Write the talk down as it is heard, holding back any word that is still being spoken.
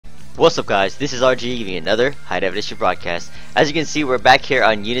What's up guys, this is RG giving you another high definition broadcast. As you can see, we're back here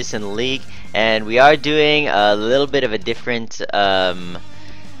on Unison League and we are doing a little bit of a different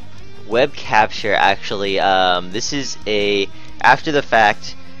web capture actually. This is a after the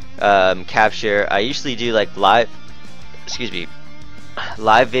fact capture. I usually do like live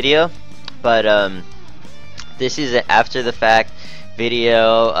video, but this is an after the fact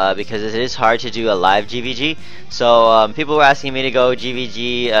video because it is hard to do a live GvG. So people were asking me to go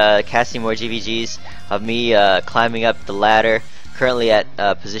GvG, casting more GvGs of me climbing up the ladder, currently at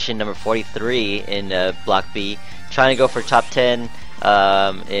position number 43 in Block B, trying to go for top 10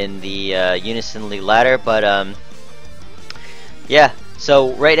 in the Unison League ladder. But yeah,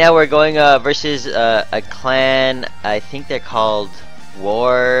 so right now we're going versus a clan. I think they're called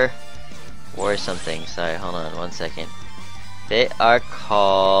War something. Sorry, hold on one second. They are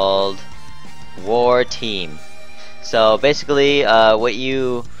called War Team. So basically what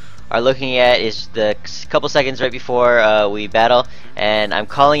you are looking at is the couple seconds right before we battle, and I'm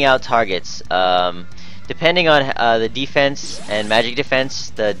calling out targets. Depending on the defense and magic defense,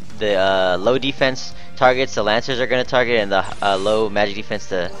 the low defense targets the lancers are going to target, and the low magic defense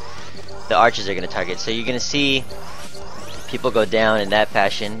the archers are going to target. So you're going to see people go down in that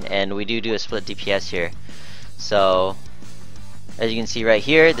fashion, and we do a split DPS here. So as you can see right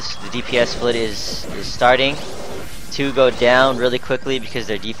here, the DPS split is starting to go down really quickly because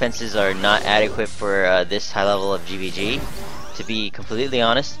their defenses are not adequate for this high level of GvG, to be completely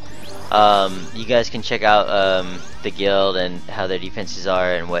honest. You guys can check out the guild and how their defenses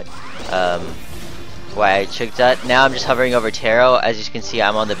are and what why I took that. Now I'm just hovering over Taro. As you can see,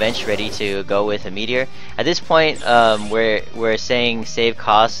 I'm on the bench ready to go with a meteor. At this point we're saying save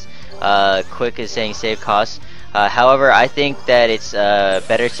costs. Quick is saying save costs. However, I think that it's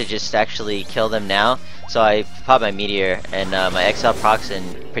better to just actually kill them now. So I pop my meteor and my exile procs,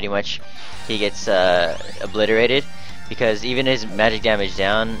 and pretty much he gets obliterated, because even his magic damage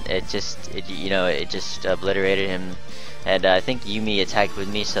down, it just obliterated him. And I think Yumi attacked with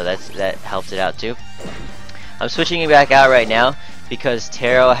me, so that helped it out too. I'm switching it back out right now because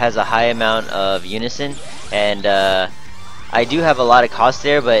Taro has a high amount of Unison, and I do have a lot of cost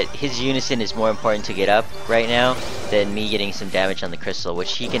there, but his Unison is more important to get up right now than me getting some damage on the crystal,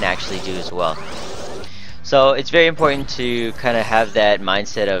 which he can actually do as well. So it's very important to kind of have that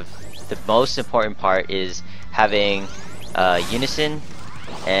mindset of the most important part is having Unison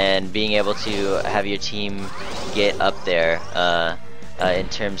and being able to have your team get up there in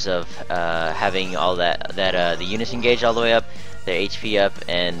terms of having all the Unison gauge all the way up, their HP up,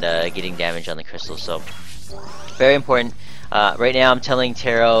 and getting damage on the crystal. So very important. Right now I'm telling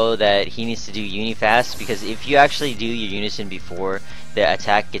Taro that he needs to do uni fast, because if you actually do your Unison before the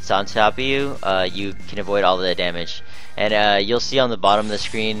attack gets on top of you, you can avoid all of the damage. And you'll see on the bottom of the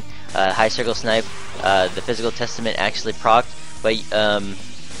screen, high circle snipe, the physical testament actually procced, but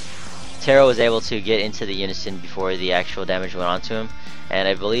Taro was able to get into the Unison before the actual damage went onto him, and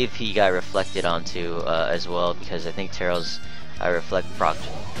I believe he got reflected onto as well, because I think Taro's reflect procced.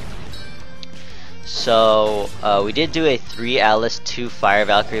 So we did do a 3 Alice 2 Fire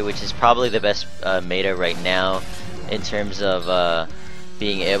Valkyrie, which is probably the best meta right now in terms of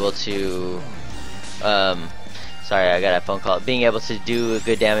being able to sorry, I got a phone call. Being able to do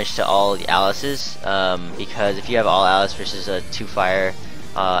good damage to all the Alices, because if you have all Alice versus a 2 Fire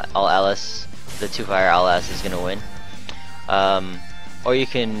all Alice, the 2 Fire all Alice is gonna win. Or you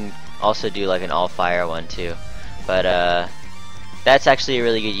can also do like an all Fire one too, but that's actually a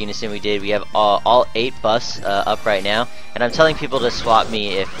really good Unison we did. We have all 8 buffs up right now, and I'm telling people to swap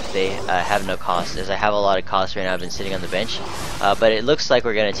me if they have no cost, as I have a lot of cost right now. I've been sitting on the bench, but it looks like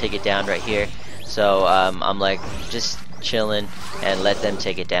we're gonna take it down right here. So I'm like just chilling and let them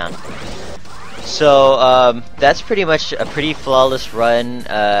take it down. So that's pretty much a pretty flawless run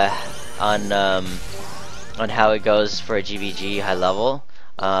on how it goes for a GvG high level.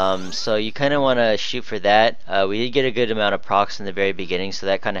 So you kind of want to shoot for that. We did get a good amount of procs in the very beginning, so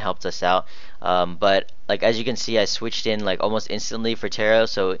that kind of helped us out. But like as you can see, I switched in like almost instantly for Taro.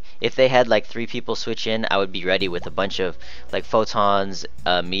 So if they had like 3 people switch in, I would be ready with a bunch of like photons,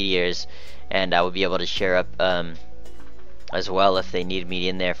 meteors, and I would be able to share up as well if they needed me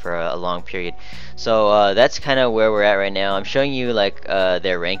in there for a long period. So that's kind of where we're at right now. I'm showing you like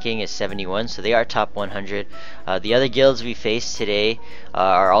their ranking is 71, so they are top 100. The other guilds we faced today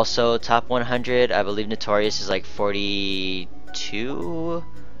are also top 100. I believe Notorious is like 42,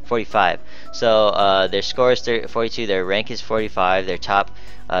 45. So their score is 42, their rank is 45, their top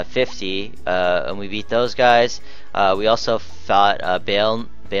 50, and we beat those guys. We also fought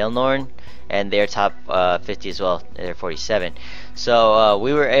Baelnorn, and they're top 50 as well. They're 47. So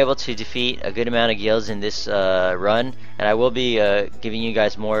we were able to defeat a good amount of guilds in this run, and I will be giving you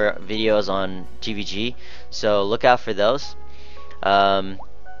guys more videos on GvG, so look out for those.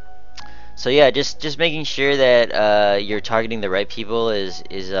 So yeah, just making sure that you're targeting the right people is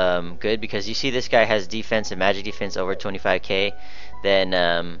good, because you see this guy has defense and magic defense over 25k,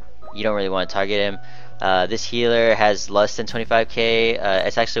 then you don't really want to target him. This healer has less than 25k.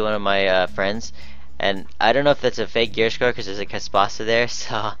 It's actually one of my friends, and I don't know if that's a fake gear score because there's a Caspasa there,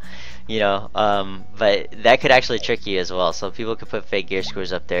 so you know, but that could actually trick you as well. So people could put fake gear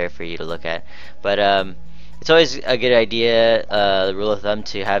scores up there for you to look at, but it's always a good idea, the rule of thumb,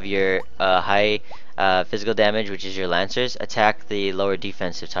 to have your high physical damage, which is your lancers, attack the lower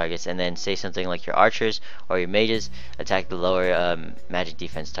defensive targets, and then say something like your archers or your mages attack the lower magic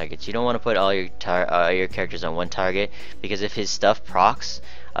defense targets. You don't want to put all your characters on one target, because if his stuff procs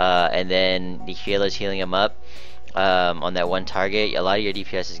and then the healer's healing him up on that one target, a lot of your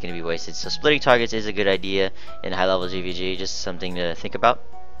DPS is going to be wasted. So splitting targets is a good idea in high level GvG, just something to think about.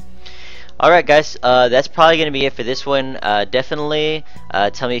 Alright guys, that's probably going to be it for this one. Definitely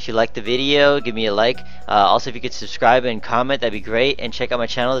tell me if you liked the video, give me a like. Also, if you could subscribe and comment, that'd be great. And check out my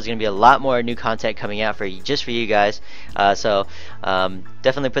channel, there's going to be a lot more new content coming out just for you guys. So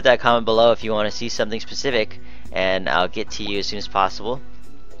definitely put that comment below if you want to see something specific, and I'll get to you as soon as possible.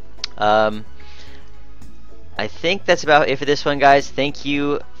 I think that's about it for this one, guys. Thank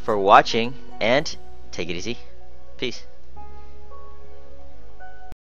you for watching, and take it easy. Peace.